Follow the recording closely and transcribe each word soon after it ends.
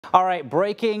All right,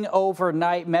 breaking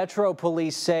overnight, Metro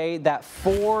Police say that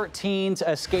 4 teens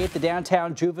escaped the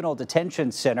downtown Juvenile Detention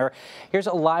Center. Here's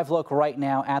a live look right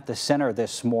now at the center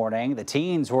this morning. The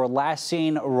teens were last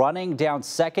seen running down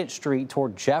 2nd Street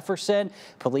toward Jefferson.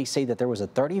 Police say that there was a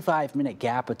 35-minute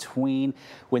gap between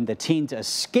when the teens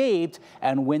escaped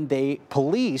and when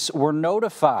police were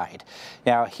notified.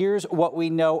 Now, here's what we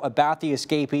know about the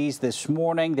escapees this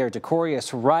morning. They're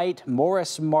Decorius Wright,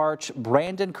 Morris March,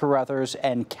 Brandon Carruthers,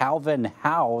 and Calvin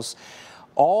House,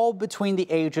 all between the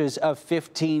ages of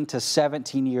 15 to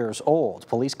 17 years old.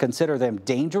 Police consider them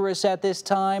dangerous at this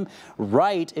time.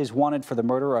 Wright is wanted for the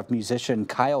murder of musician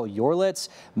Kyle Yorlitz.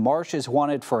 Marsh is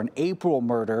wanted for an April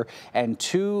murder, and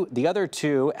the other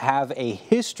two have a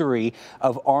history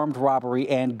of armed robbery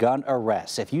and gun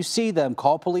arrests. If you see them,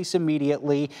 call police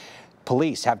immediately.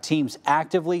 Police have teams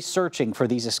actively searching for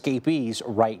these escapees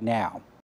right now.